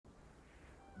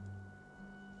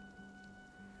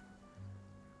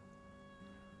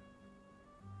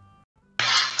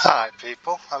Alright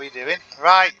people, how are you doing?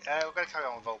 Right, we're going to carry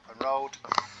on with Open Road.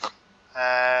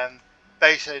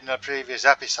 Basically in the previous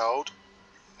episode,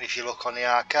 if you look on the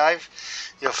archive,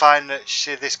 you'll find that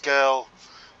this girl,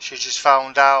 she just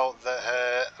found out that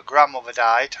her grandmother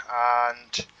died,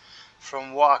 and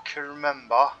from what I can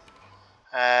remember,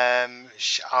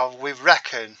 we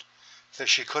reckon that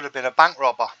she could have been a bank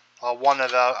robber, or one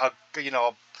of the,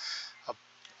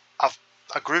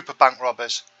 a group of bank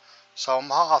robbers. So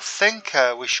I think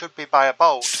we should be by a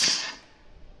boat.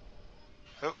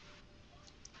 Oh,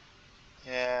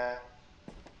 yeah,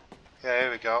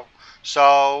 here we go.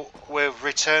 So we've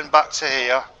returned back to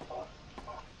here.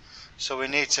 So we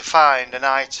need to find an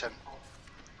item.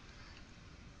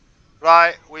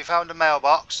 Right, we found a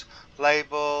mailbox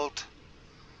labelled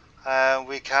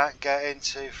we can't get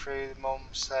into through. Mum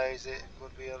says it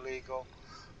would be illegal.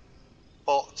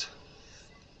 But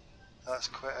let's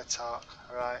quit a talk.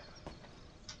 Right.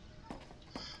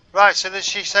 Right, so does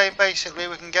she say basically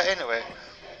we can get into it?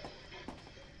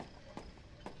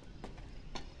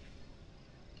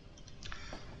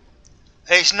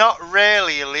 It's not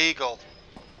really illegal.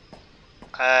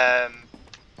 Well,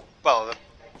 the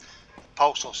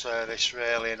postal service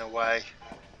really, in a way.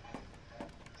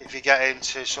 If you get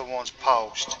into someone's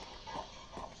post,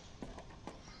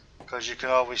 because you can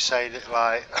always say that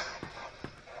like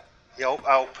you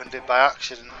opened it by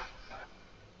accident.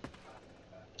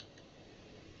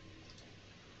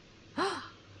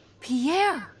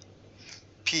 Pierre!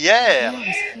 Pierre! Pierre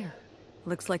was here.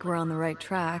 Looks like we're on the right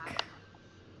track.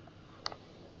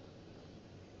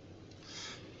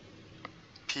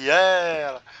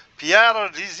 Pierre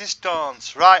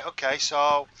resistance. Right, okay,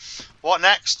 so what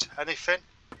next? Anything?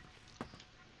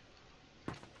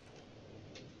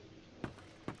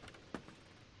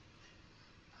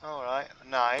 Alright,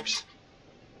 knives.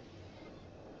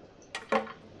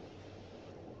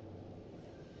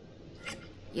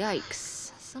 Yikes.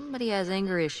 Somebody has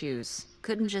anger issues.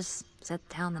 Couldn't just set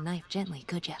down the knife gently,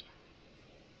 could ya?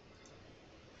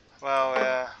 Well,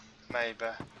 yeah, maybe.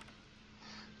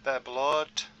 Bit of blood.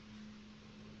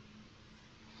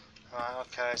 Right,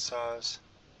 okay, so it's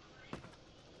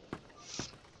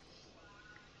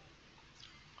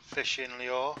fishing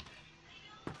lure.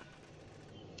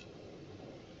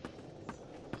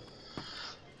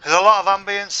 There's a lot of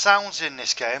ambient sounds in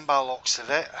this game by the looks of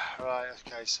it. Right,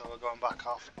 okay, so we're going back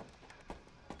off.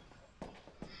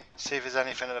 See if there's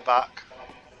anything at the back.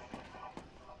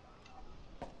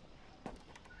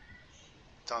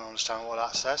 Don't understand what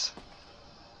that says.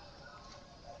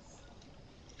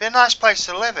 Be a nice place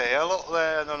to live here. Look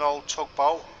there, in an old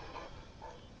tugboat.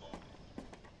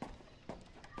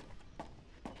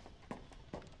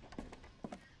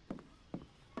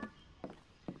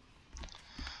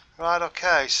 Right,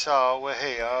 okay, so we're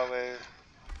here.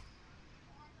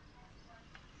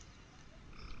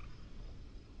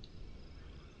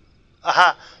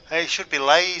 Aha, it should be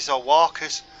lays or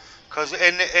walkers, because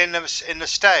in the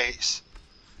States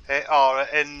or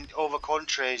in other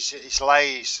countries it's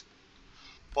lays,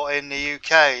 but in the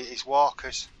UK it's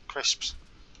walkers, crisps,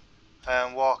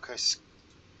 and walkers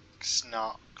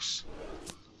snacks.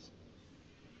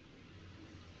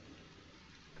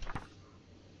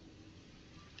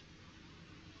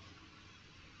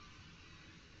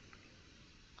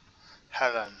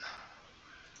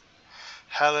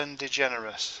 Helen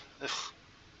DeGeneres. Ugh.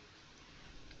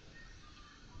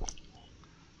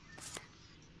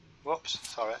 Whoops,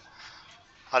 sorry.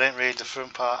 I didn't read the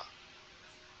front part.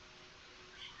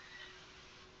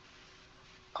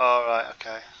 Alright,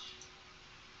 okay.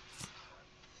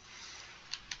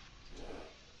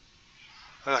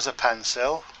 There's a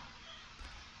pencil.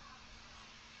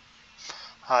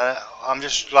 I'm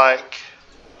just like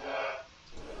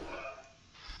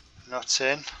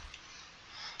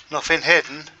nothing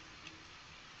hidden.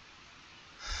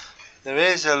 There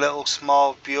is a little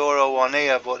small bureau on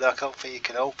here, but I don't think you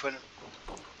can open.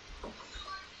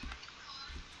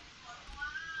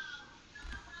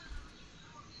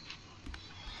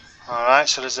 Alright,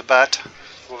 so there's a bed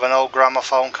with an old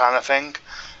gramophone kind of thing,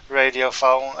 radio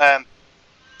phone,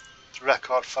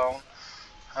 record phone.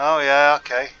 Oh yeah,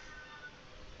 okay.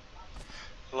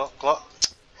 Look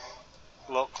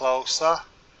closer.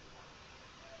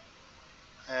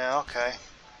 Yeah, okay.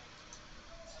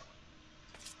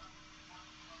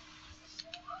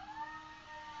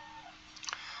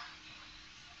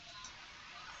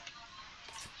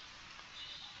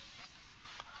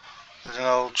 There's an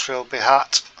old trilby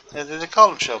hat. Do they call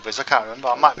them trilbies? I can't remember.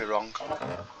 I might be wrong.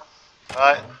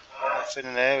 Right, nothing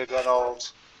in here. We've got an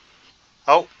old.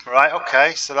 Oh, right,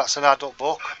 okay. So that's an adult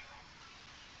book.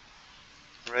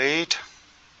 Read.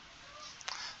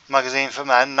 Magazine for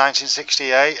Men,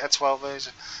 1968, a 12 years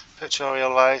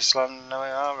pictorial of Iceland. No,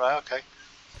 alright, okay.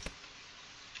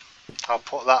 I'll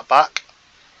put that back.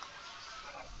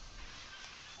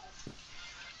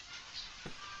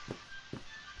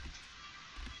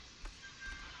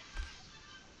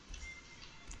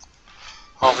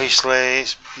 Obviously,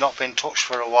 it's not been touched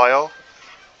for a while.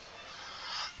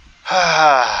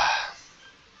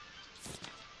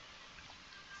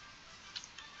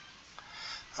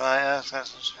 Right, let's have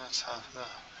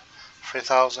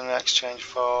 3,000 in exchange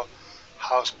for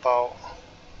houseboat,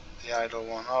 the idle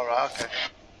one. Alright,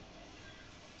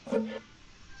 okay.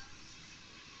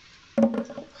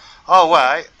 Oh,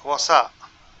 wait, what's that?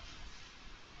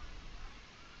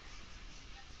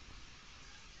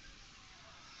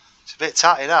 It's a bit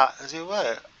tatty, that. Does it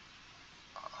work?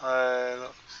 It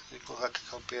looks like it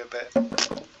could be a bit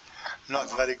not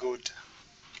very good.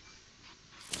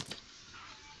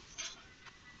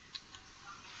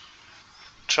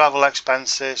 Travel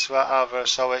expenses, whatever,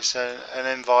 so it's an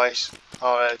invoice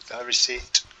or a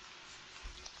receipt,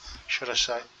 should I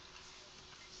say.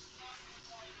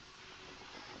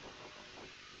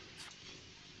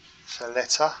 It's a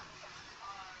letter.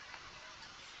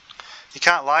 You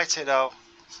can't light it though,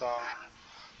 so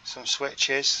some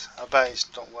switches. I bet it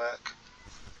don't work.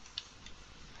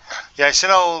 Yeah, it's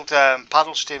an old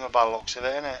paddle steamer by the looks of it,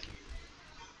 isn't it?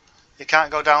 You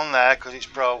can't go down there because it's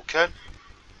broken,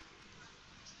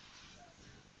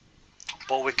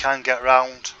 but we can get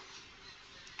round.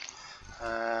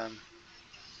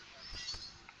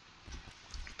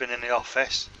 Been in the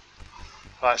office.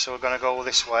 Right, so we're going to go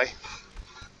this way.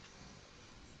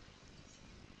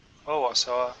 Oh, what's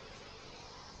that?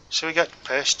 Should we get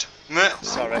pissed?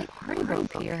 Sorry. Pretty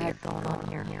rope here had going on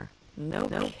here. No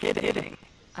kidding.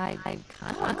 I kind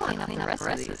of want to clean up the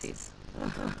rest of these.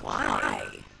 Why?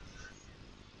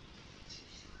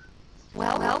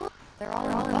 Well, they're all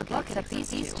in the bucket except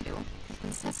these two. They've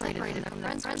been separated from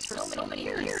their friends for so many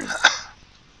years.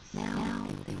 Now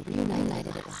they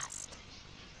reunited at last.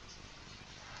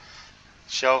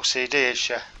 She OCD, is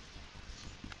she?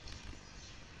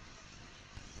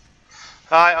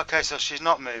 Right, okay, so she's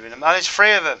not moving them. And it's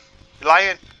 3 of them. You're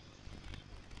lying.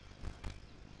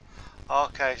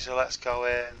 Okay, so let's go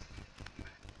in.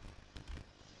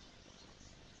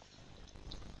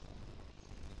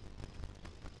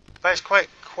 But it's quite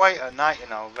at night, you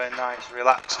know, very nice,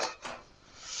 relaxing.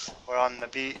 We're on the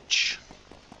beach.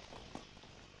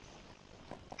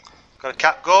 Got a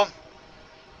cap gun.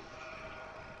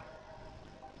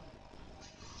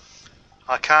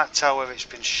 I can't tell whether it's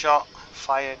been shot,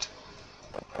 fired.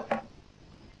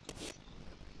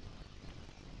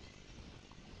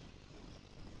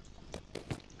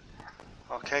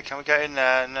 Okay, can we get in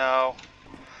there? No.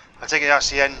 I think that's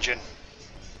the engine.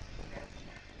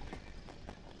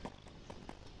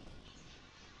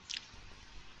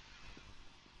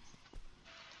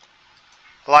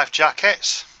 Life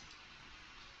jackets.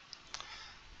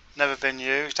 Never been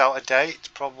used, out of date,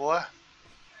 probably.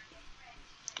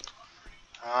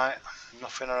 Alright,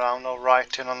 nothing around, no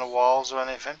writing on the walls or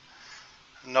anything.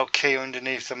 No key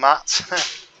underneath the mat.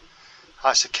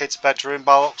 That's the kid's bedroom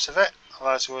by the looks of it,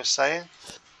 as we were saying.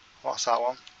 What's that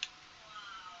one?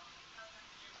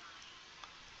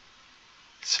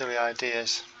 Silly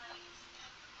ideas.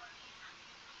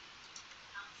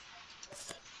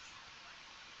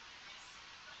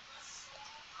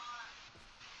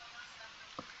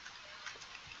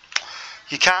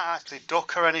 You can't actually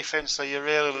duck or anything, so you're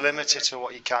really limited to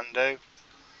what you can do. Is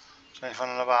there anything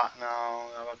on the back? No,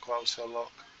 have a closer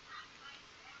look.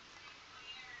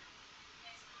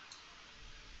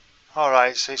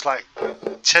 Alright, so it's like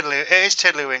tiddly. It is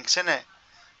tiddlywinks, isn't it?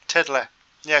 Tiddly.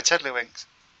 Yeah, tiddlywinks.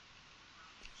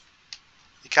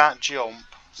 You can't jump,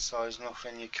 so there's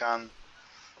nothing you can.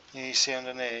 You see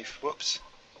underneath. Whoops.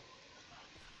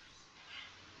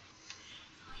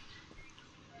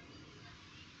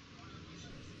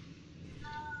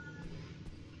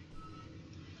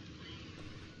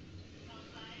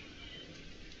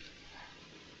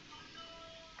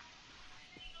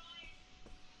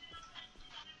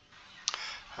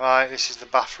 Right, this is the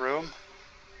bathroom.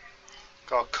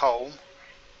 Got a comb.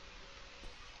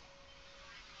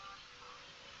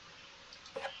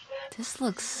 This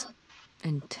looks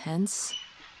intense.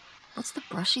 What's the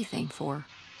brushy thing for?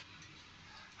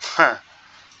 Huh.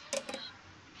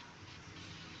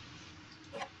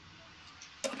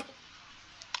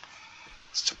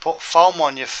 It's to put foam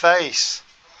on your face.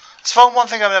 It's one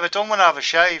thing I've never done when I have a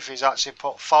shave is actually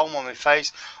put foam on my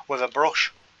face with a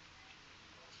brush.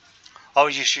 I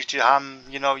always just use your hand,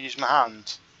 you know, use my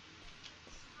hands.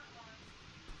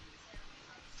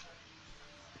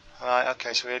 Right,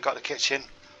 okay, so we've got the kitchen.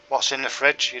 What's in the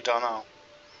fridge? You don't know.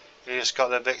 You just got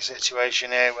the big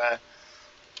situation here where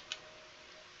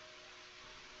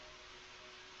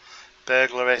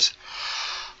burglaries.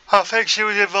 I think she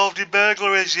was involved in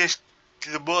burglaries,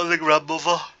 the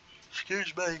grandmother.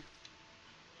 Excuse me.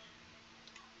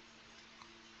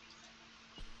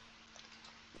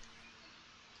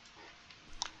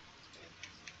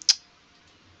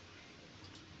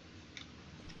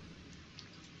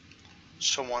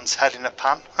 Someone's head in a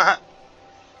pan.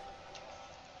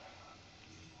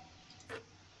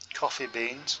 Coffee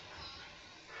beans.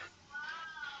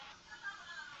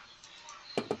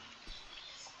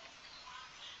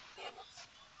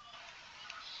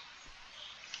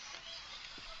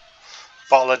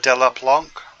 Bottle of De La Plonk.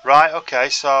 Right, okay,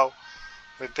 so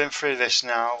we've been through this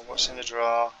now. What's in the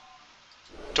drawer?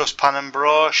 Dustpan and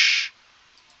brush.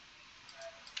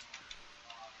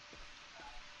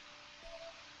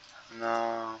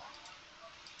 No.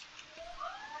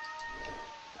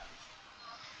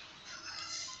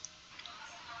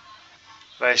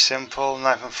 Very simple.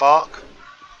 Knife and fork.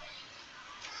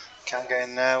 Can't get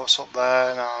in there. What's up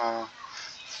there? No.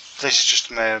 This is just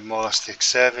more or less the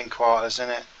serving quarters, isn't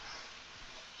it?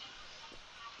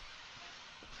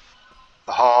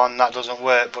 The horn, that doesn't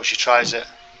work, but she tries it.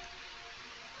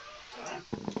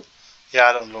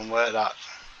 Yeah, that doesn't work, that.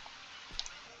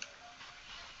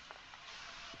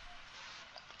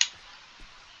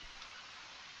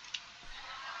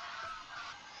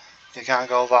 You can't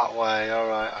go that way,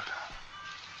 alright.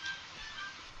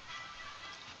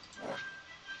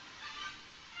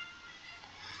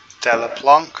 De La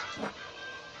Plonk.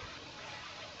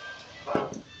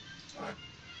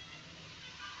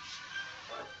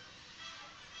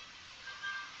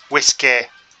 Whiskey.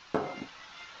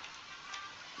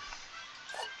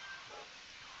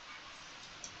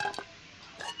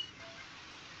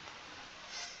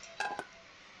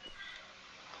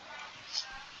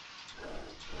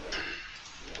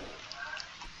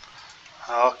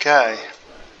 Okay.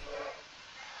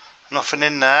 Nothing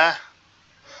in there.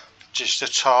 Just a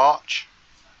torch.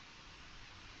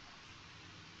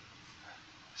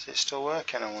 Is it still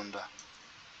working, I wonder?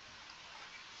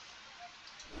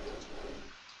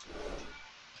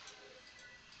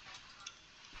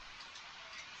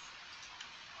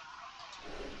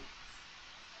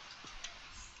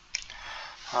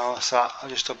 Oh, what's that?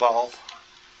 Just a bottle.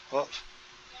 Whoops.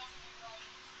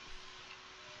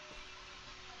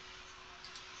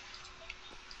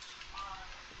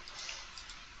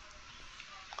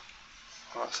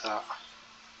 What's that?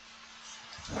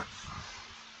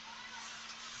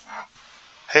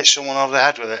 Hit someone over the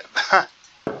head with it.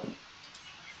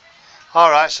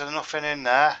 Alright, so there's nothing in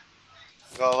there.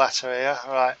 I've got a letter here,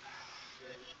 alright.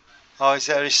 Oh, is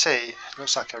it a receipt?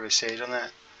 Looks like a receipt, doesn't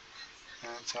it?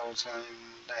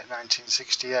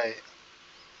 1968.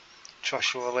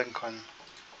 Joshua Lincoln.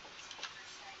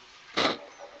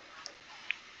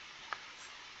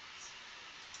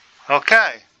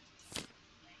 Okay.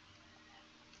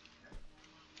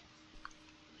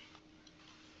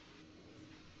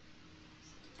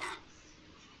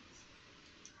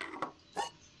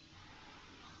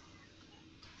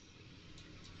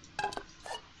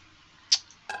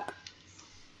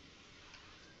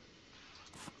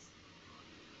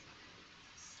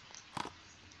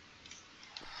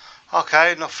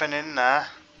 Okay, nothing in there.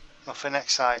 Nothing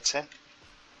exciting.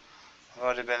 I've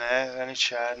already been here. Any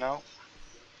chair? No.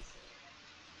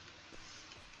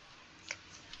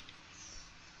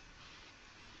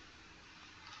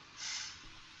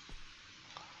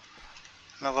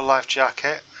 Another life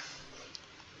jacket.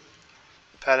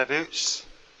 Pair of boots.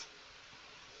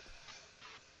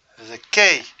 There's a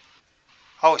key.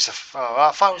 Oh, it's a. Oh,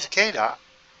 I thought it was a key, that.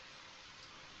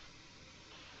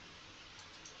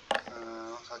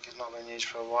 Looks like it's not been used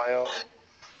for a while.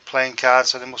 Playing cards,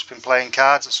 so they must have been playing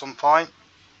cards at some point.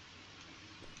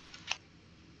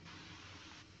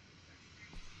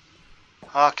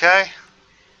 Okay.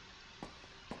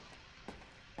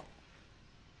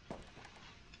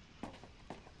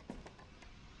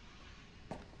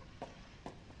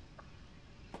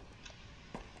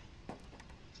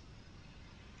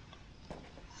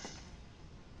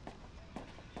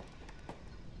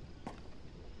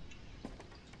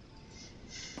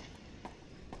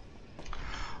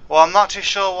 Well, I'm not too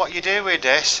sure what you do with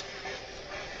this.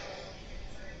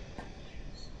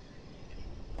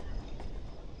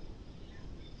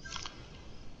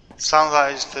 Sounds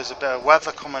like there's a bit of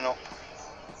weather coming up.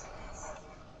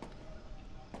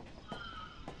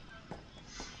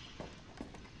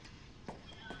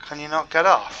 Can you not get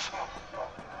off?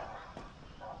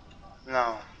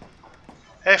 No.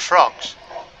 Hey, frogs.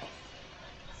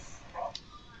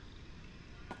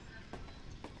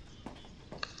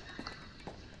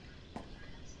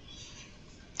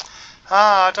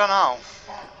 Ah, I don't know.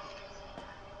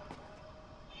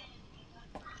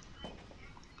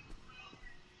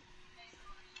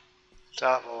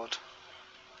 Dartboard.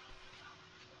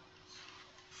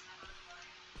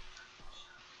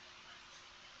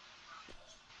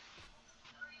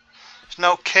 There's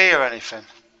no key or anything.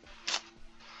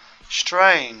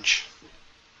 Strange.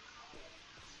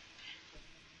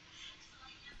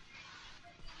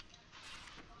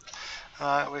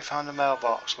 Right, we found a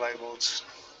mailbox labelled.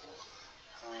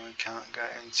 Oh, we can't get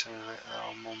into it,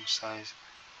 our mum says.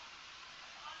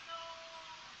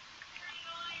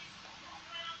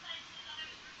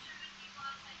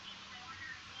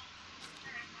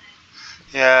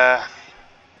 Yeah.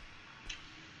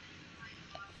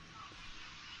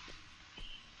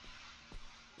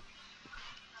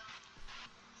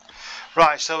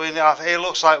 Right, so it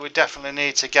looks like we definitely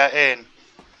need to get in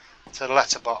to the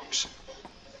letterbox.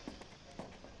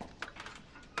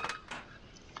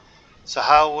 So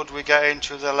how would we get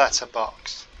into the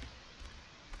letterbox?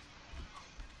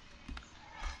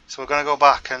 So we're going to go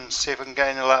back and see if we can get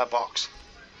in the letterbox.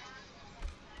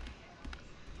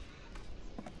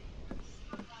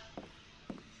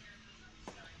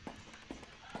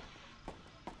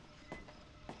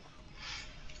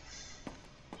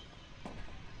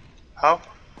 Oh?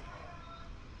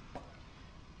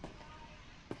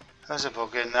 There's a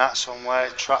bug in that somewhere,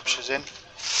 it traps us in.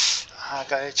 I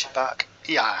got itchy back.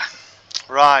 Yeah.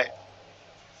 Right.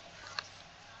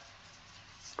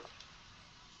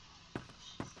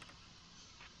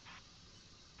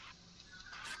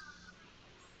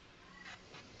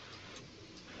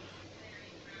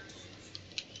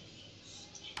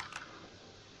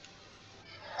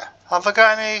 Have I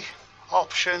got any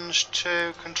options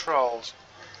to controls?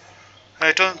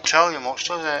 It doesn't tell you much,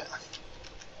 does it?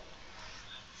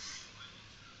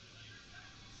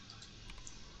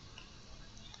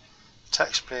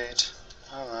 Text speed.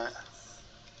 Alright.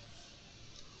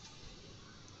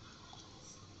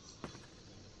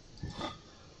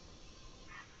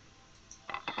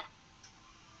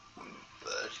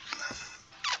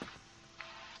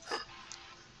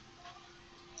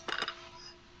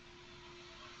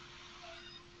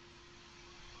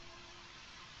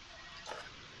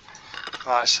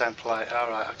 Right, same plate.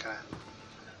 Alright, okay.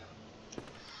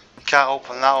 You can't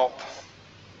open that up.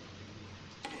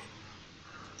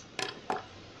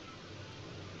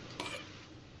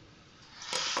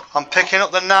 I'm picking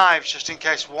up the knives just in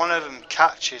case one of them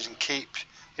catches and keeps,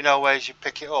 you know, where you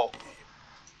pick it up.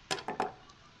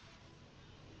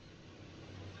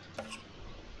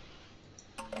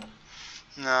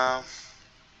 No.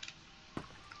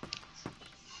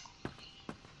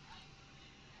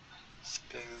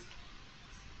 Spoon.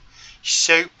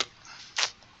 Soup.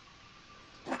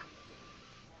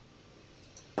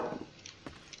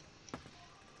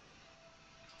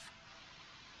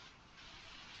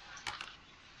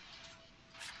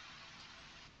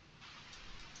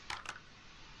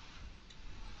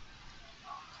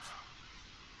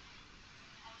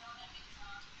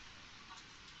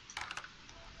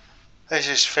 This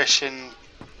is fishing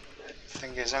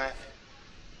thing, isn't it?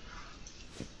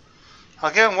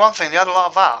 I'll give them one thing, they had a lot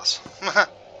of vats.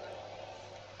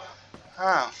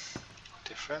 Oh,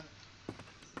 different.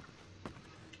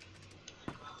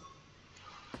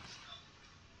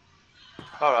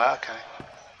 Alright, okay.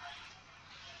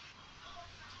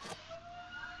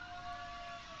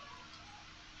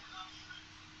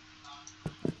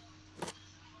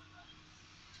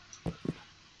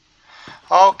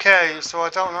 Okay, so I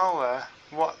don't know where.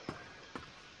 What?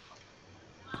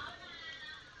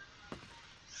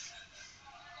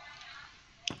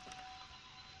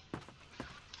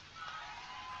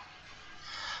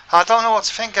 I don't know what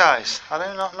to think, guys. I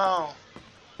do not know.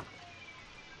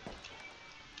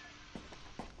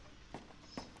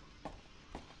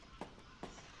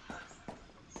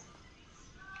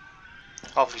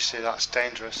 Obviously, that's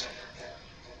dangerous.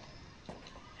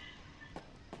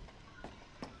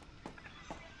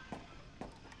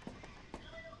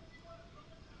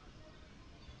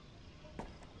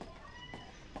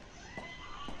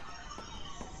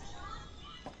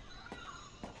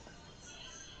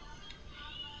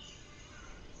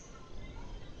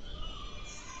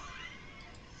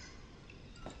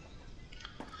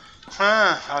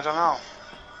 I don't know.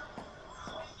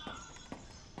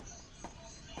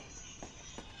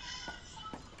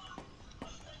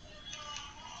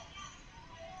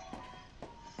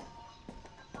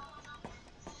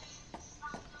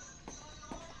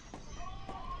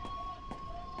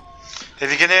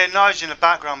 If you can hear noise in the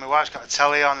background, my wife's got a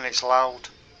telly on and it's loud.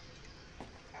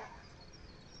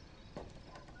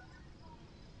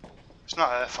 It's not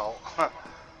her fault.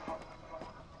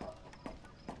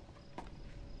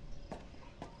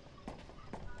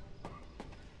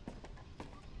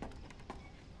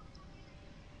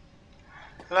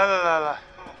 La la la la.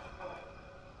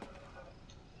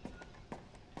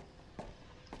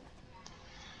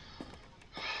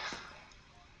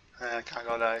 Yeah, can't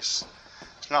go there. It's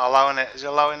not allowing it. Is it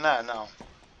allowing there? No.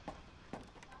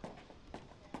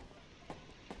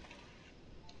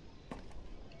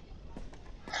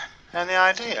 Any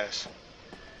ideas?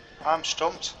 I'm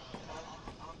stumped.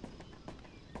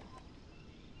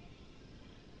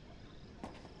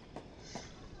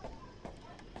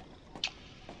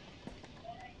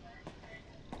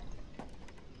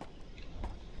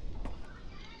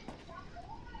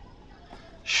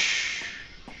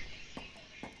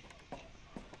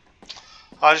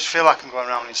 I just feel like I'm going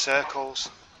around in circles.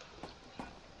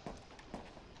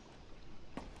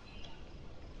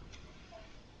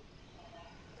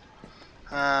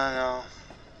 No.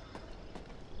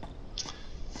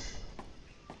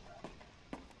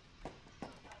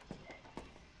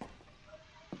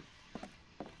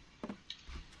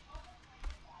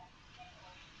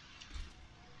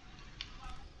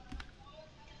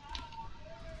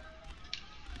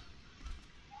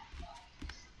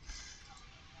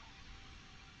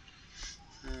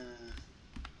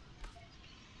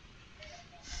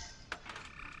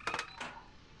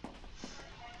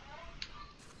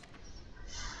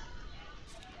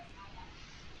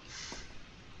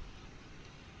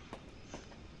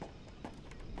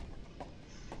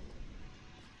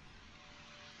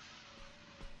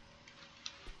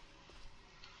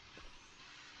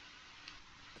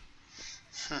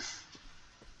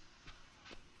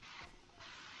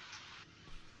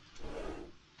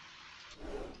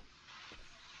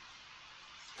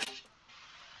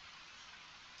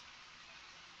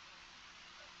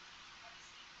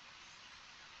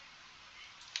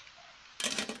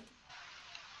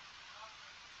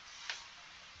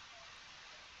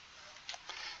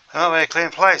 They're not very clean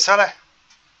plates, are they?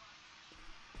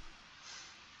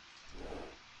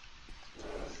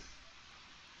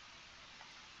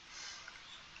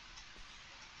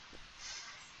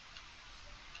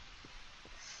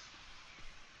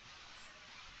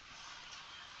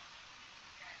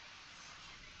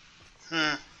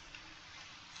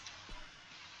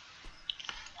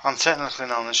 I'm technically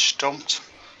known as stumped.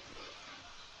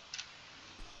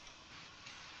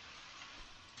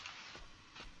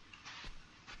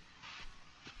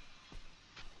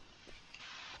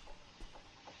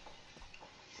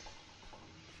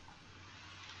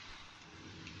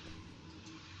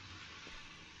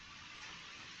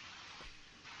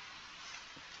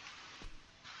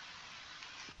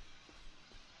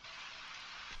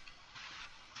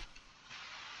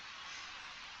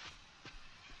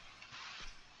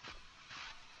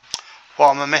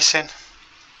 What am I missing?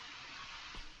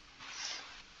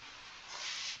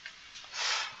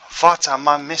 What am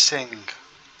I missing?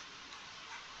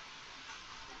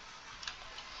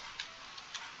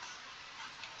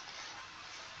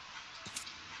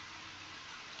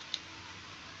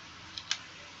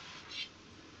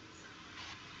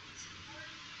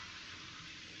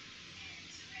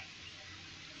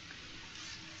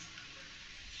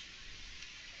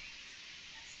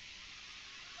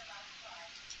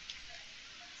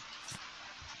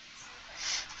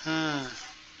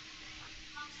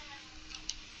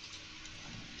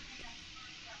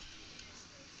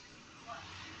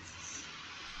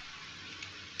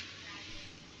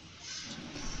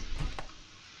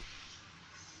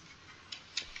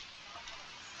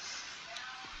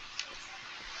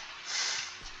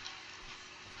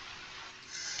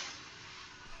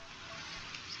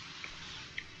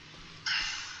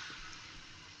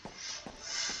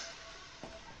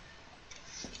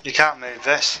 You can't move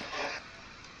this.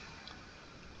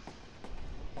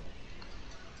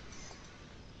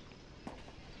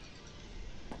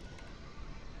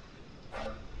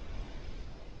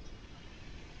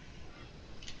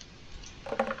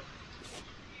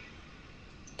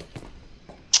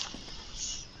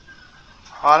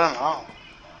 I don't know.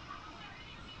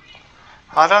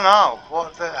 I don't know.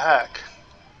 What the heck?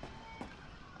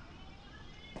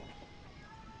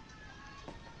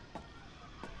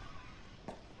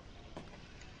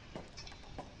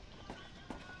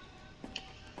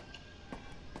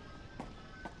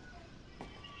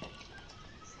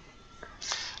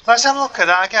 Let's have a look at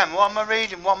that again. What am I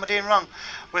reading? What am I doing wrong?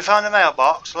 We found a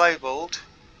mailbox labelled,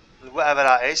 whatever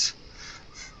that is.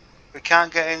 We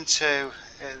can't get into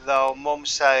it though. Mum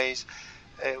says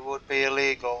it would be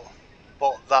illegal,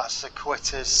 but that's the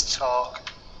quitters talk.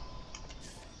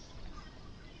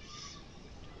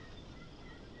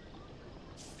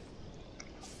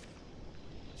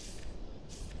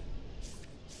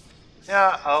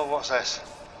 Yeah, oh, what's this?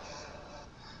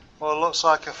 Well, it looks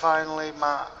like I finally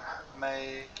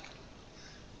made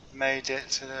made it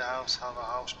to the house, have a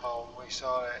house pole. We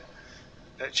saw it.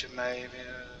 Picture maybe.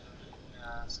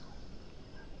 Yeah, so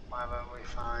whatever we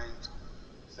find,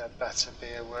 they better be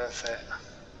worth it.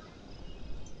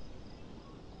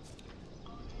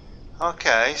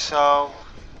 Okay, so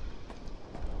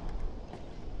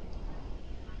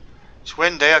it's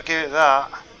windy, I'll give it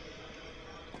that.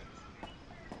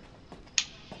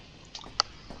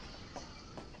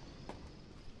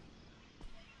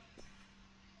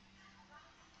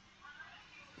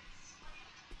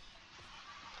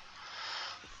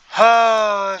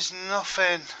 Oh, there's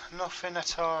nothing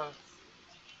at all.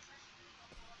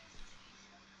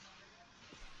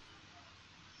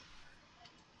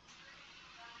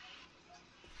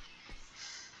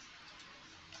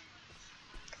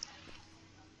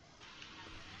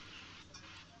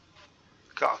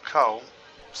 Got a coat,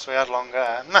 so he had long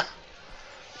hair.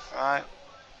 Right,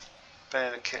 been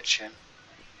in the kitchen.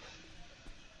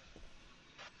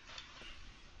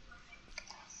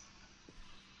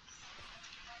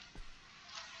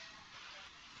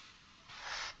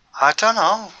 I don't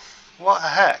know. What the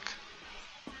heck?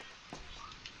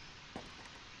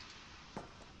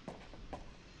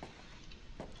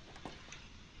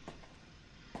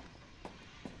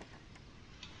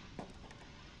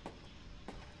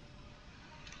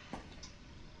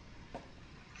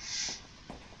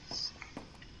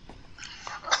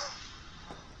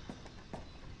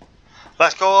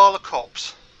 Let's go all the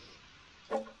cups.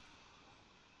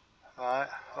 Right,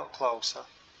 up closer.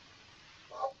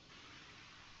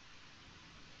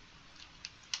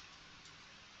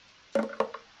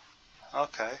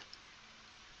 Okay.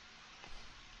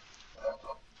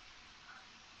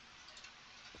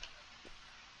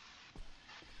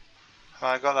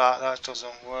 Right, got that. That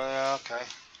doesn't work. Okay.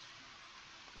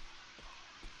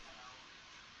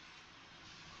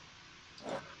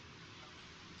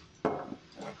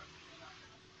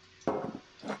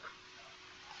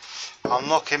 I'm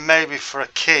looking maybe for a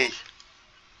key.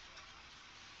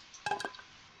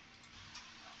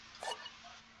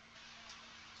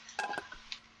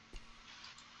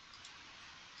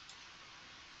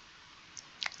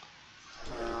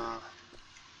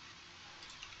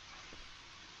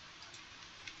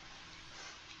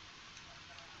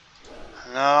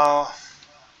 No.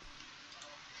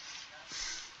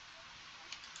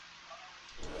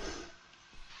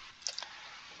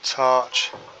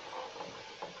 Torch.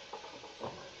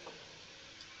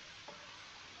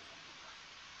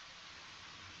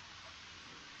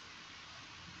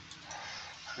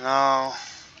 No.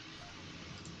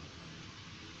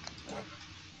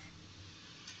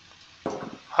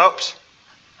 Oops.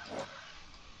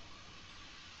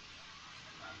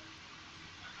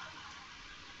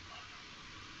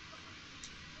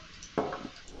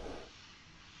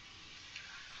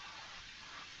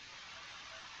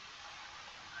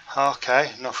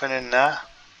 Okay, nothing in there.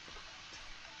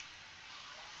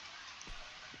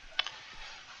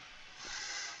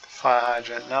 Fire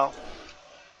hydrant, no.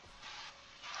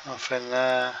 Nothing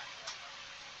there.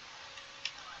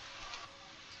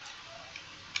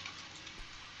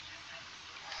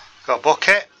 Got a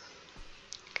bucket.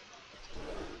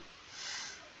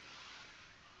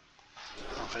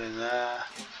 Nothing in there.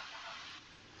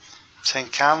 Tin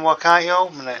can, why can't you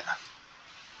open it?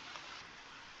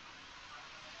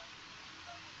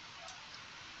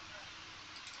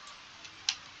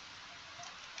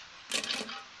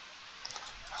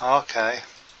 Okay.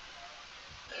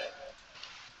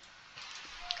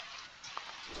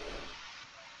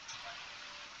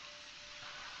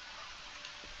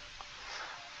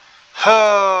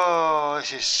 Oh,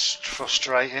 this is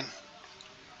frustrating.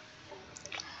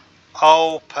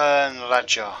 Open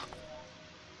ledger.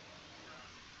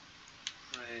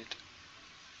 Read.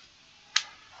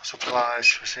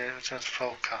 Supplies, received,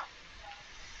 poker.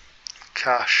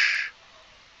 Cash.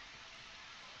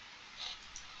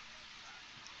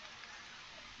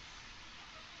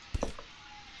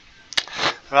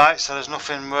 Right, so there's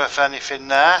nothing worth anything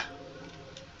there.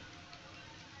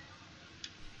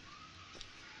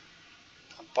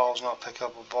 The ball's not pick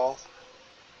up a ball.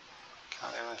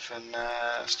 Can't do anything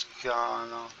there. It's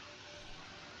gone on.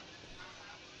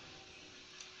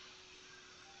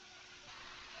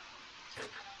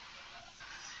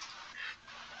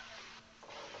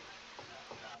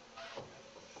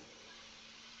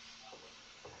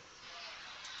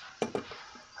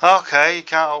 Okay, you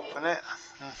can't open it.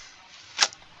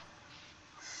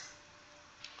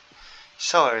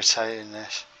 So irritating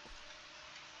this.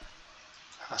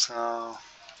 That's no.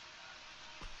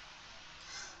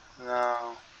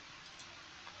 No.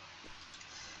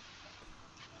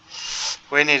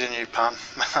 We need a new pan.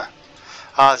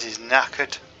 Ours is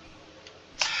knackered.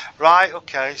 Right,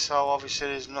 okay, so obviously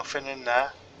there's nothing in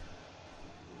there.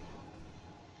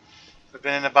 We've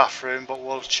been in the bathroom, but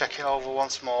we'll check it over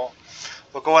once more.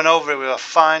 We're going over it with a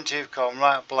fine tooth comb,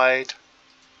 right blade.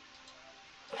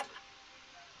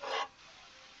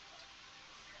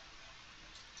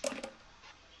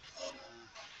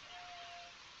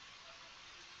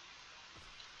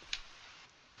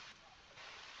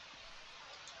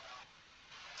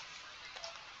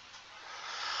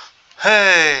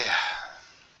 Hey!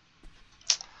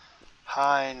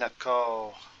 Hi,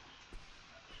 Nicole.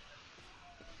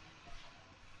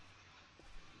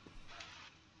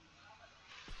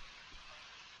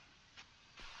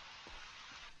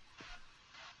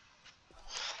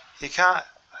 You can't...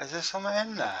 Is there something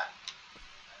in there?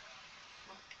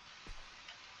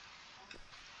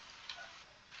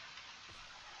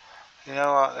 You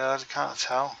know what? I can't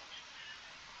tell.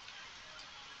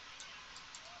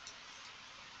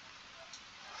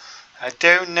 I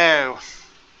don't know.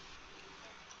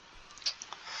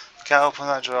 Can't open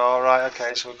that drawer. Right,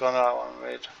 okay, so we've gone to that one.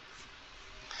 Read.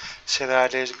 See the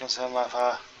ideas and concern my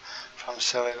far from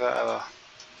silly, whatever.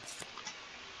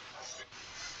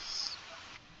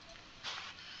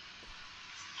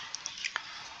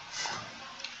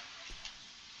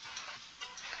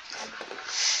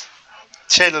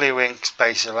 Tiddlywinks,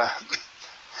 basically.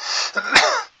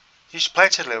 Used to play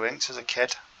Tiddlywinks as a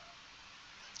kid.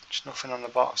 There's nothing on the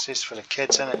box. This is for the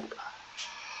kids, isn't it?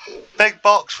 Big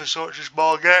box for such a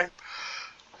small game.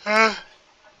 Oh,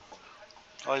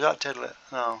 is that Tiddly?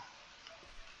 No.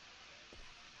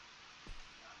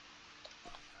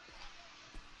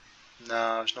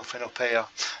 No, there's nothing up here.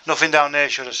 Nothing down there,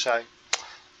 should I say.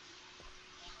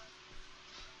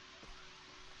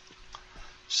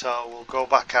 So we'll go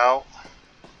back out.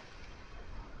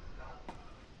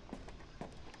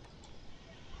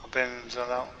 I've been done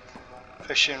out.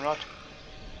 Fishing rod.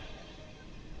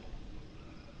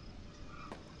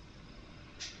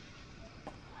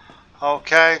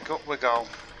 Okay, up we go.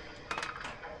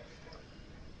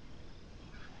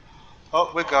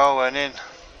 Up we go and in.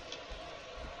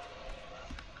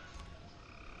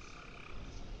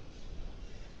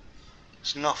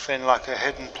 It's nothing like a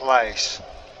hidden place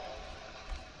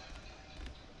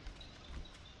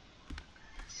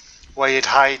where you'd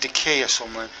hide a key or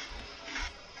something.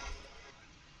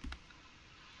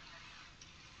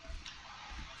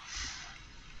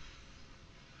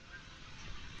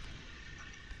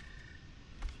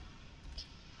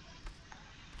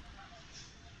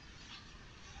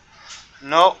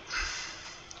 No.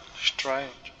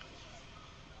 Strange.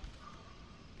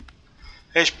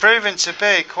 It's proving to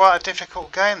be quite a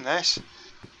difficult game, this.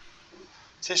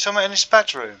 Is there something in this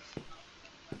bedroom?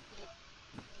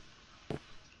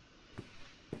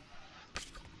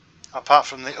 Apart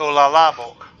from the Ooh La La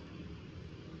book.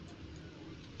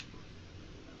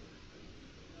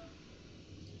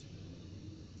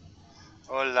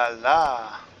 Oh la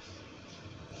la.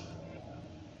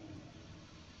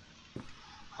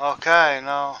 Okay,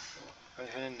 no.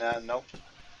 Anything in there? Nope.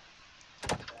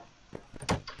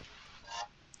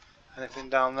 Anything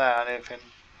down there? Anything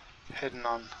hidden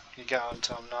on? You get on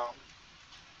to them now.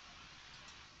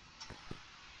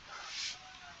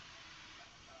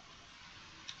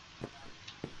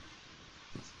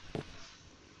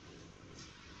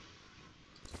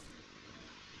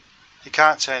 You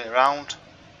can't turn it around.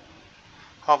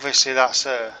 Obviously that's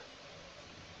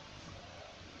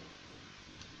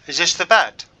Is this the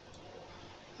bed?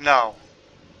 No.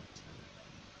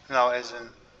 No, it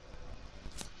isn't.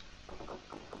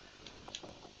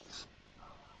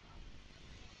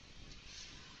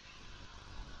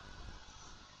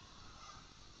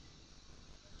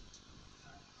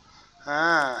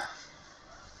 Ah.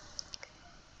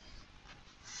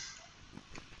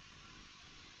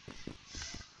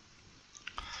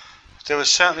 There was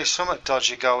certainly something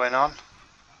dodgy going on.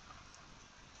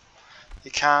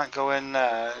 You can't go in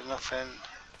there, nothing.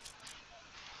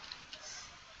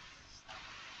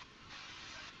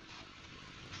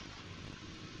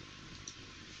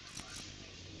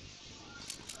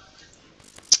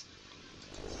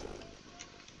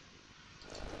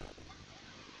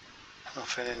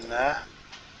 Nothing in there.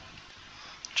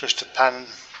 Just a pen,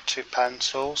 two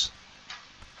pencils.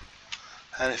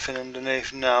 Anything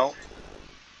underneath? No.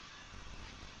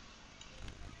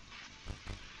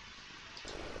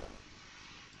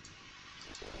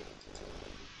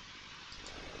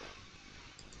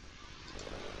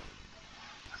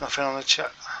 Nothing on the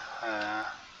chat.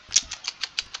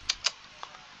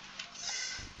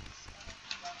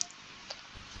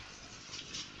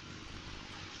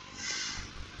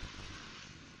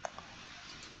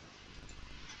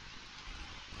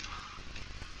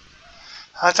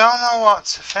 I don't know what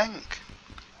to think.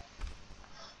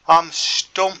 I'm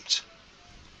stumped.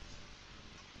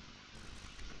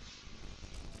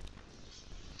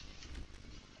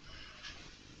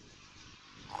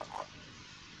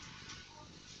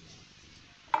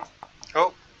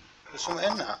 Oh, there's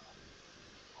something in that.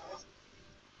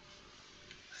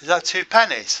 Is that 2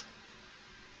 pennies?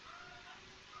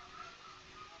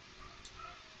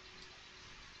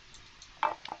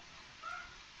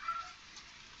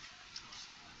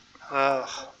 Ugh.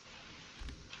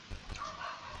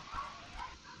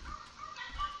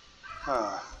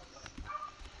 Oh.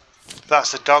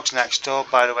 That's the dogs next door,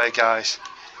 by the way, guys.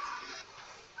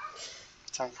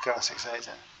 Tank car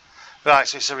 680. Right,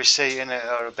 so it's a receipt in it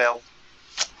or a bill.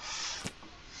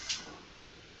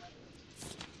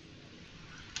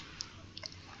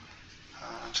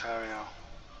 Ontario.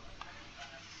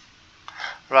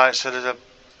 Right, so there's a...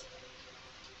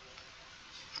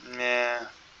 Yeah.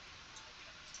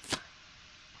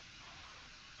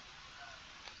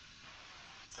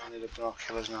 Don't need the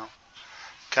binoculars now.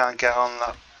 Can't get on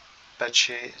that bed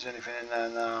sheet. Is anything in there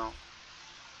now?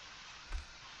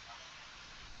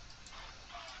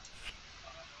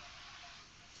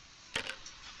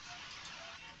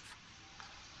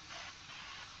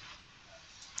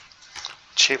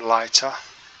 Cheap lighter.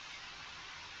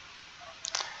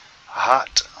 A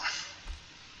hat.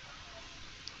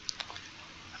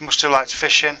 Must have liked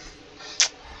fishing.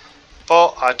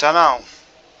 But I don't know.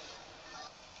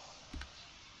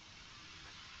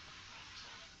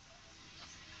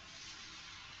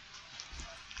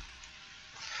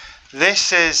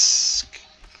 This is...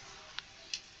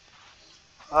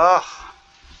 Oh.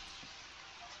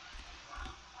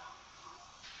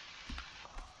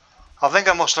 I think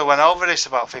I must have went over this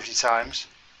about 50 times.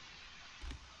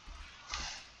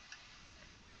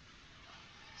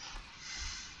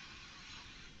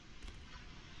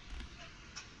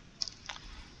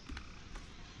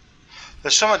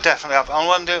 There's something definitely up. I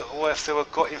wonder if they were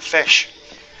cutting fish.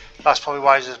 That's probably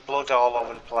why there's blood all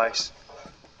over the place.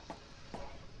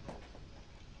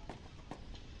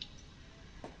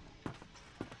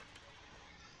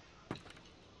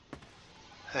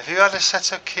 If you had a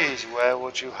set of keys, where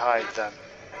would you hide them?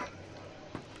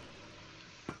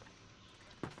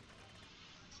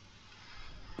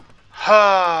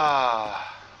 Ha!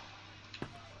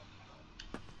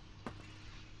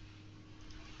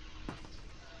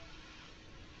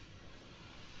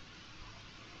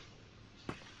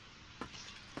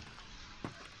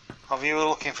 If you were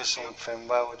looking for something,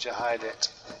 where would you hide it?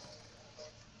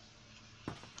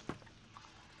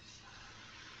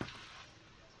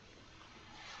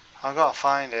 I've got to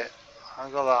find it.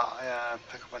 I've got that, yeah,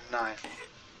 pick up a knife.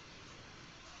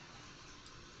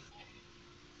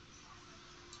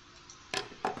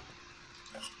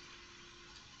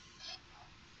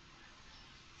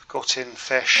 Kcin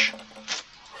fish.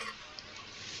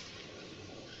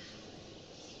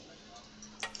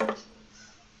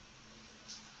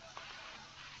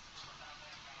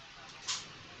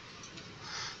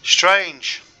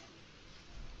 Strange.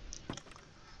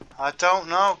 I don't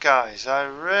know, guys. I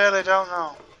really don't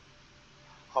know.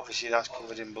 Obviously that's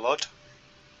covered in blood.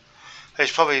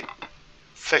 It's probably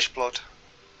fish blood.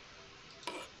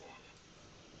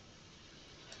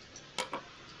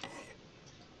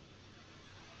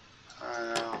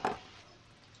 I know.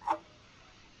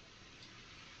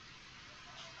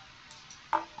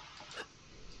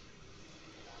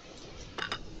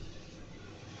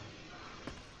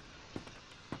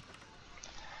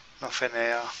 Nothing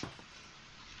here.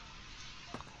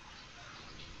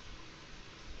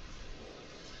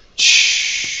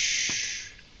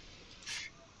 Shh.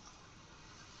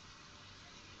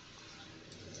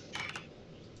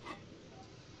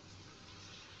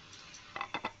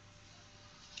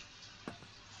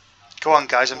 Go on,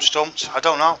 guys. I'm stumped. I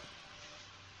don't know.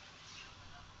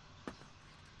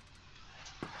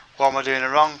 What am I doing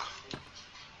wrong?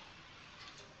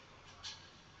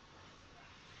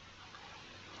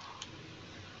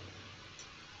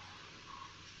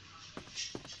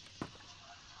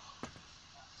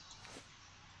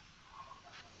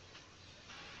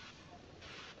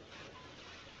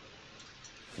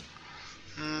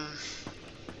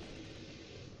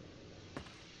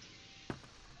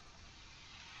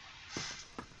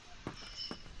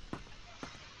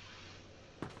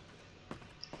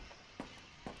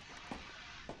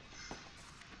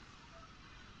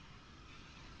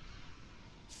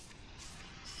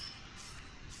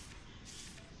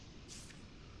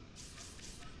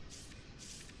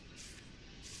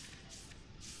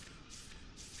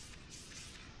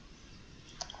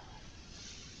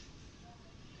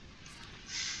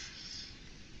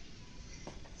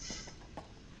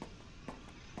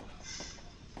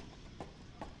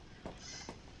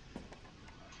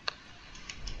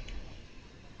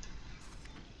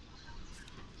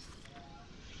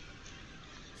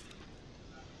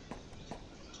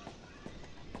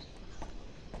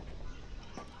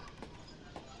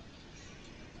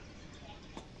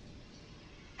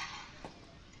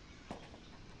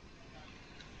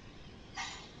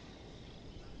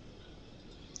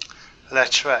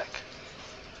 Lautrec.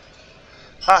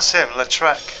 That's him,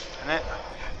 Lautrec, isn't it?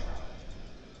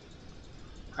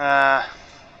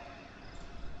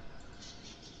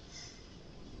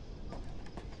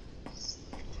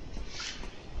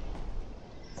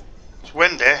 It's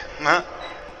windy, huh?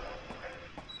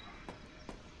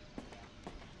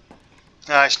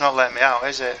 No, it's not letting me out,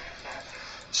 is it?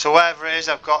 So whatever it is,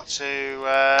 I've got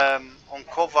to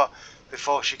uncover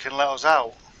before she can let us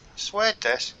out. It's weird,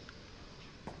 this.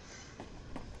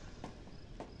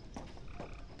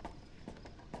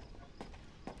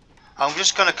 I'm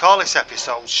just going to call this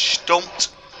episode Stumped,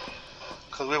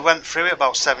 because we went through it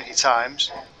about 70 times.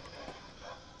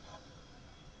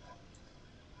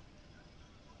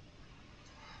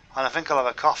 And I think I'll have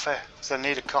a coffee, because I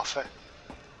need a coffee.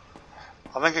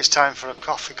 I think it's time for a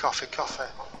coffee.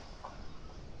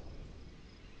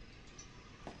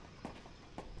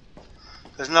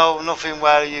 There's nothing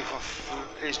where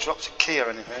he's dropped a key or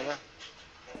anything, eh?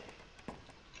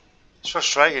 It's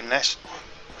frustrating, this.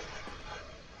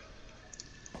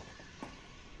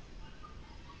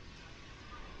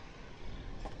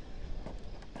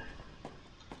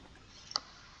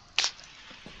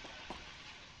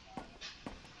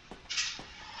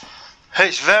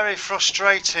 It's very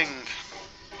frustrating.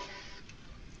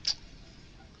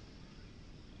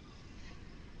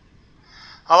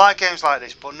 I like games like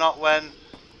this, but not when...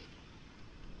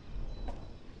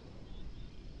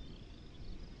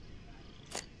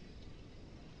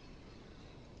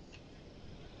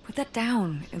 Put that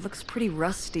down. It looks pretty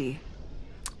rusty.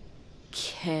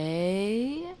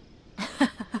 Okay.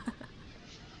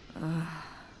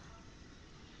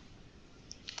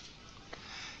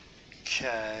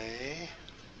 Okay.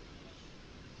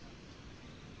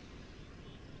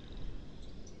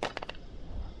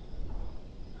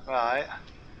 Right.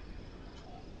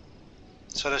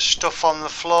 So there's stuff on the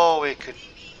floor we could...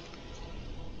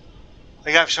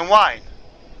 We get some wine?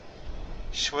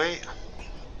 Sweet.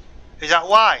 Is that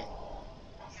wine?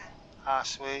 Ah,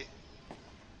 sweet.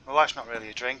 My wife's not really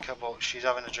a drinker, but she's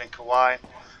having a drink of wine.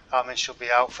 That means she'll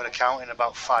be out for the count in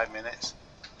about 5 minutes.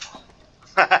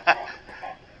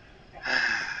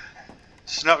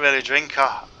 She's not really a drinker.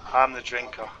 I'm the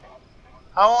drinker.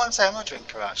 I won't say I'm a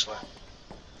drinker, actually.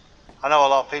 I know a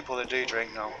lot of people that do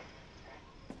drink now.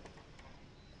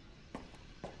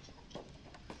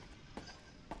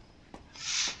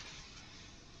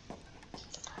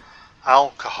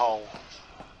 Alcohol.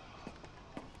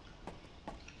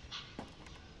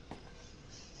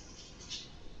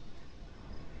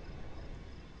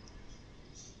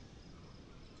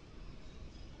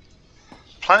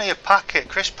 Plenty of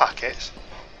crisp packets.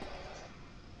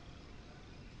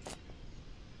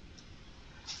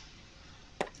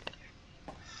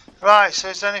 Right, so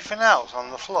is there anything else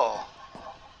on the floor?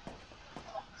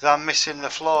 I'm missing the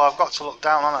floor. I've got to look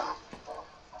down on it.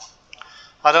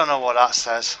 I don't know what that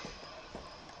says.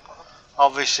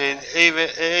 Obviously, even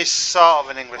it is sort of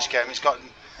an English game. It's got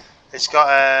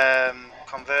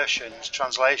conversions,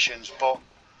 translations, but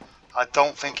I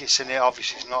don't think it's in it.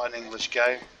 Obviously, it's not an English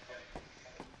game.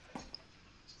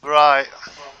 Right.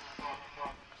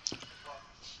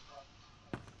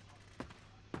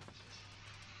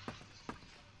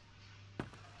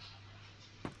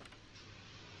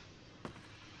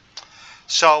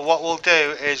 So what we'll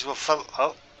do is we'll fill.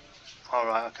 Oh, all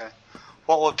right, okay.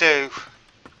 What we'll do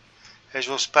is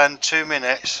we'll spend 2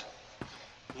 minutes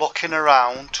looking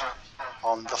around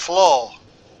on the floor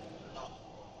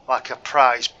like a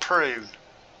prize prune.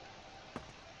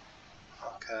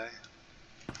 Okay.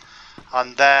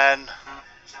 And then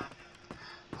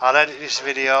I'll edit this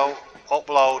video,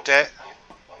 upload it,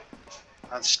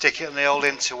 and stick it in the old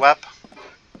interweb.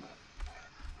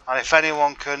 And if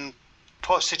anyone can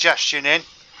put a suggestion in,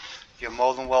 you're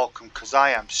more than welcome, because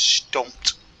I am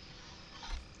stumped.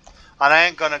 And I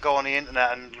ain't going to go on the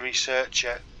internet and research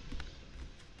it.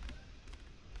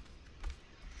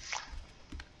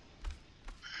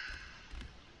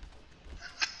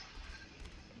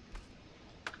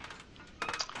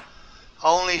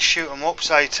 Only shoot 'em up,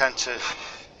 so I tend to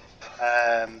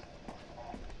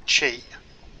cheat.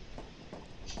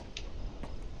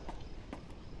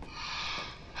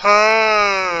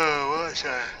 Oh, what's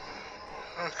that?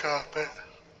 A carpet.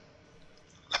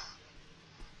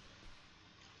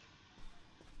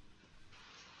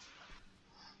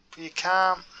 But you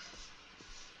can't.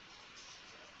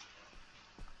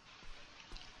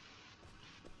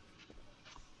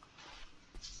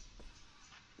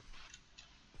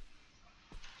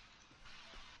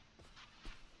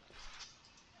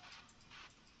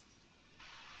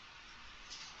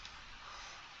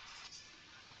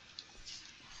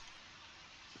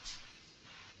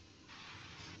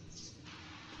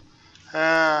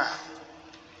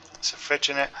 There's a fridge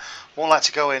in it. Won't like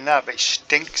to go in there, but it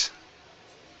stinks.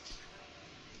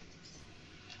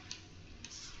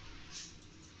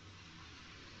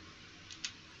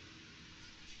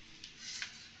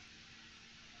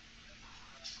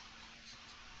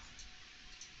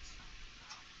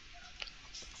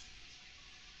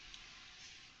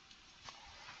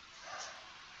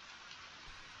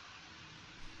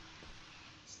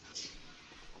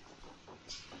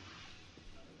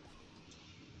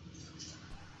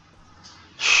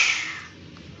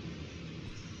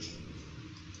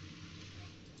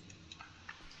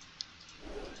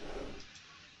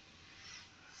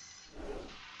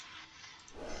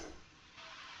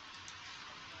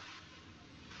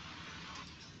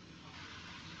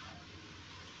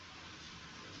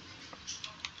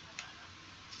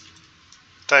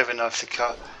 Don't even know if the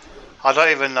car. I don't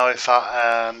even know if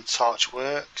that torch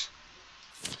works.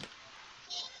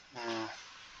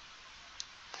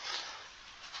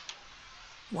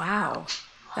 Wow,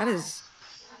 that is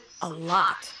a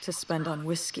lot to spend on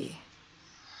whiskey.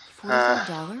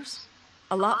 $45?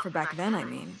 A lot for back then, I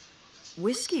mean.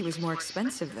 Whiskey was more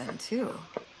expensive then, too.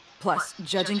 Plus,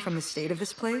 judging from the state of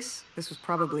this place, this was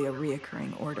probably a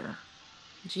reoccurring order.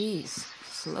 Jeez,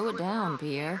 slow it down,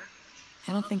 Pierre.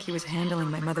 I don't think he was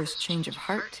handling my mother's change of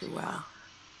heart too well.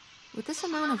 With this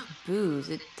amount of booze,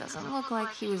 it doesn't look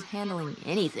like he was handling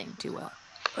anything too well.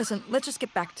 Listen, let's just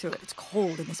get back to it. It's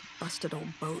cold in this busted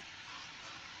old boat.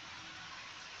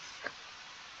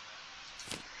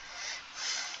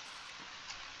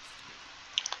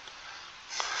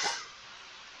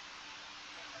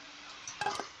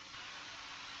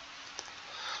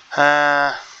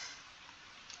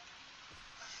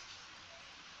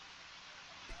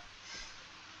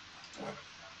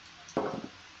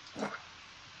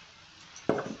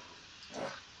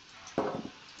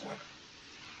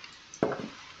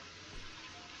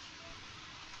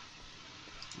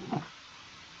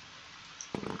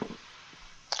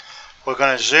 We're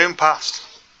going to zoom past.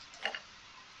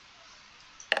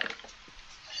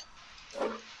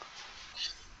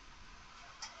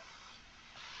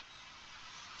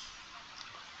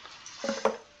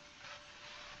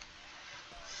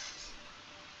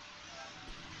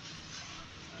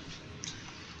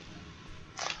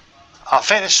 I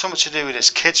think there's something to do with this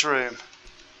kid's room.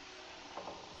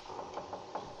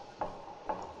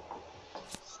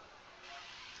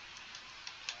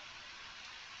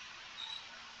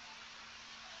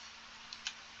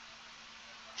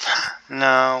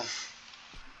 No.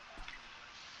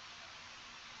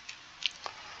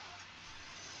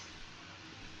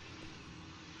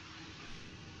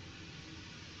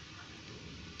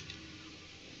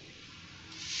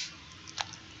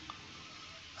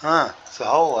 Ah, there's a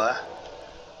hole there.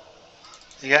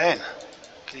 You get in?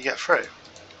 Can you get through?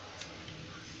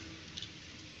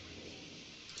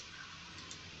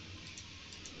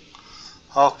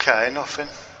 Okay, nothing.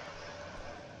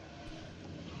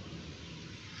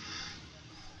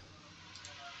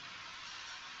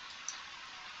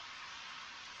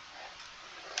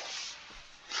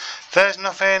 There's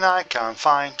nothing I can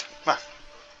find.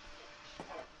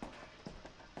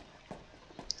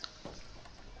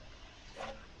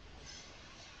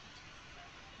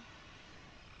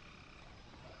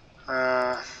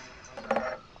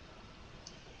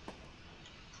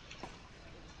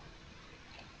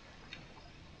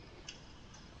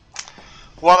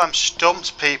 Well, I'm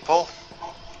stumped, people.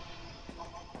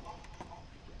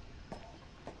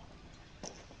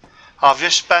 I've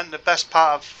just spent the best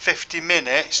part of 50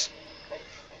 minutes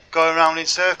going around in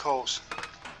circles.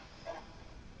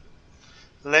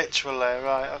 Literally,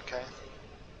 right, okay.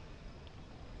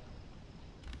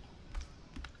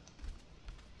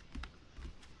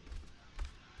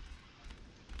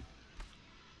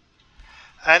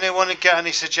 Anyone who get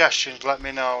any suggestions, let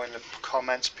me know in the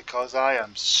comments, because I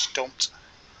am stumped.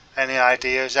 Any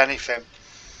ideas, anything.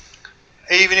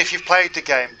 Even if you've played the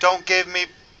game, don't give me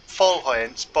full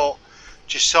hints, but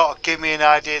just sort of give me an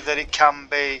idea that it can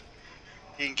be,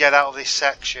 you can get out of this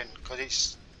section, because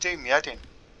it's doing me head in.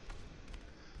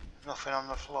 Nothing on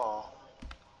the floor.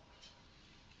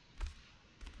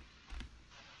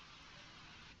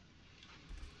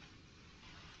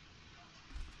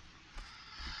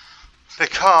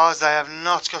 Because I have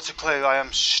not got a clue, I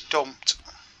am stumped.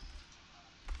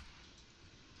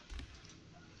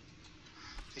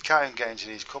 You can't even get into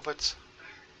these cupboards.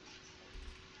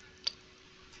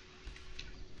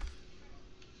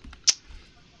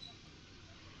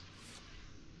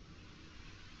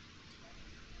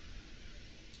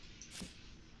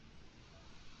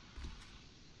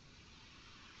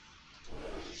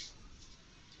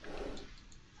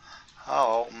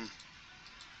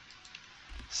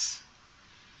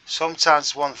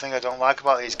 Sometimes one thing I don't like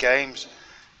about these games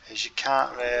is you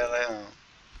can't really...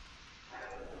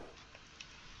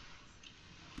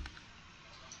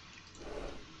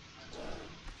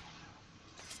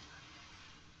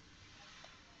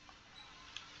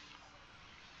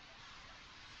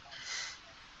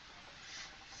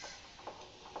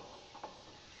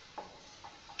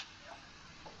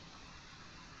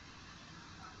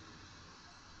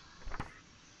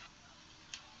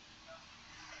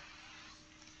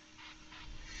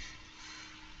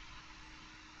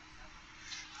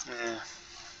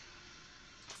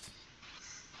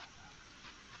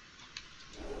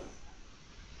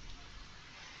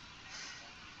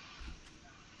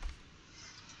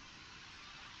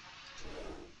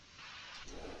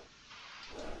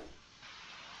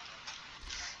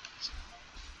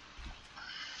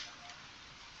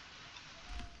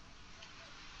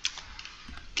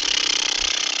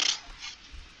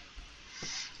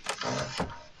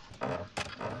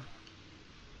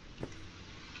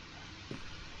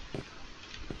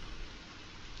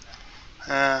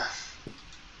 Yeah.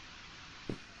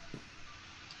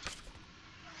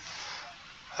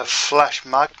 A flash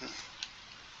magnet.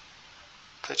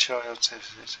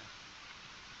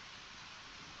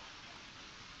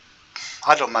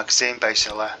 Adult magazine,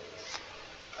 basically.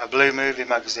 A blue movie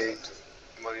magazine,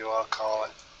 whatever you want to call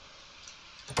it.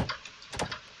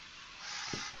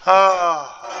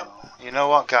 Oh, you know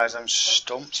what, guys? I'm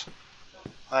stumped.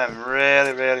 I am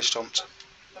really, really stumped.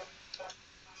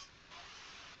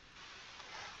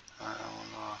 I don't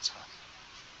know how to...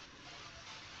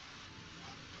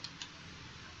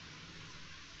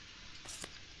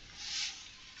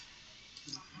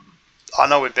 I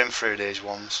know we've been through these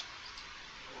ones.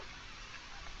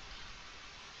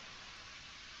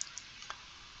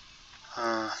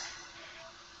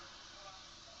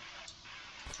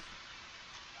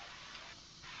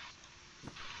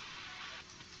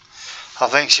 I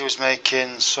think she was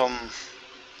making some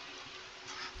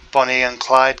Bonnie and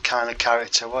Clyde kind of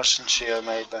character, wasn't she, or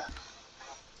maybe?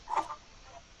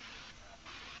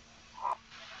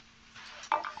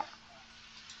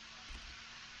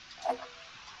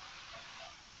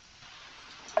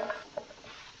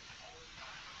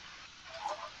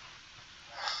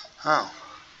 Oh.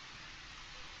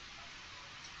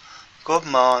 Good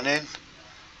morning,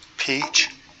 Peach.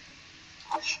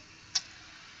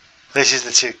 This is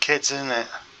the two kids, isn't it?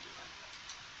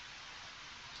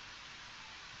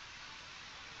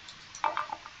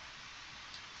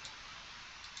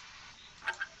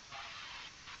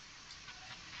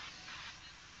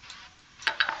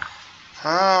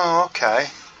 Oh, okay.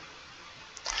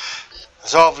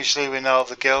 So obviously we know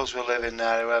the girls were living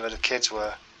there, whoever the kids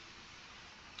were.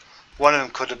 One of them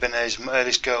could have been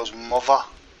this girl's mother.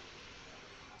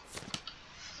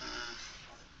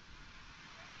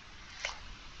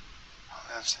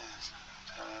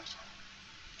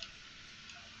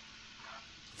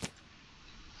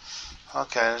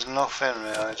 Okay, there's nothing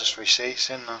really, just receipts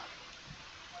in there.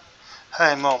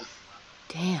 Hey, Mum.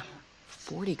 Damn,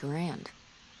 40 grand.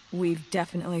 We've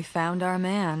definitely found our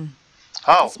man.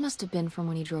 Oh. This must have been from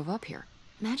when he drove up here.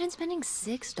 Imagine spending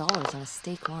 $6 on a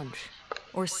steak lunch.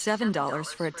 Or $7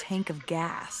 for a tank of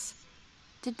gas.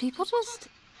 Did people just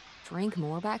drink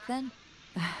more back then?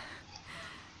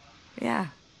 Yeah,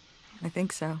 I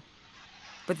think so.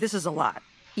 But this is a lot,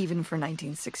 even for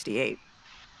 1968.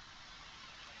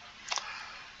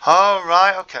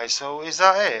 Alright, okay, so is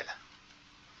that it?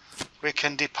 We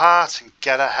can depart and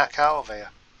get the heck out of here.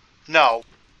 No.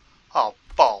 Oh,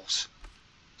 balls.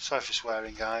 Sorry for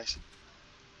swearing, guys.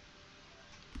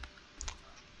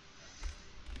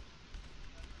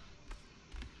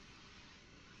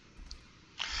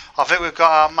 I think we've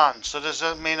got our man, so does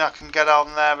that mean I can get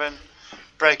on there and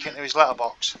break into his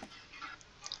letterbox?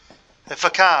 If I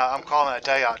can't, I'm calling it a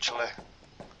day, actually.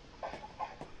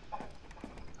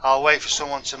 I'll wait for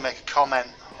someone to make a comment.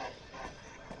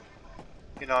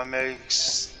 You know,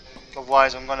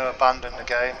 otherwise I'm going to abandon the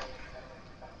game.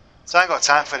 So I ain't got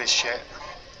time for this shit.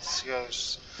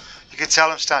 You can tell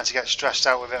I'm starting to get stressed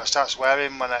out with it. I start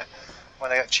swearing when I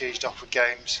get cheesed off with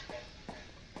games.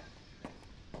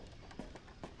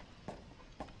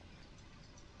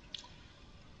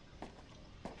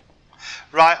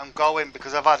 Right, I'm going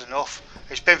because I've had enough.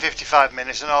 It's been 55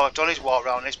 minutes and all I've done is walk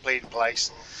around this bleeding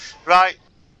place. Right,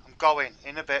 I'm going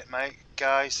in a bit, mate.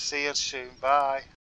 Guys, see you soon. Bye.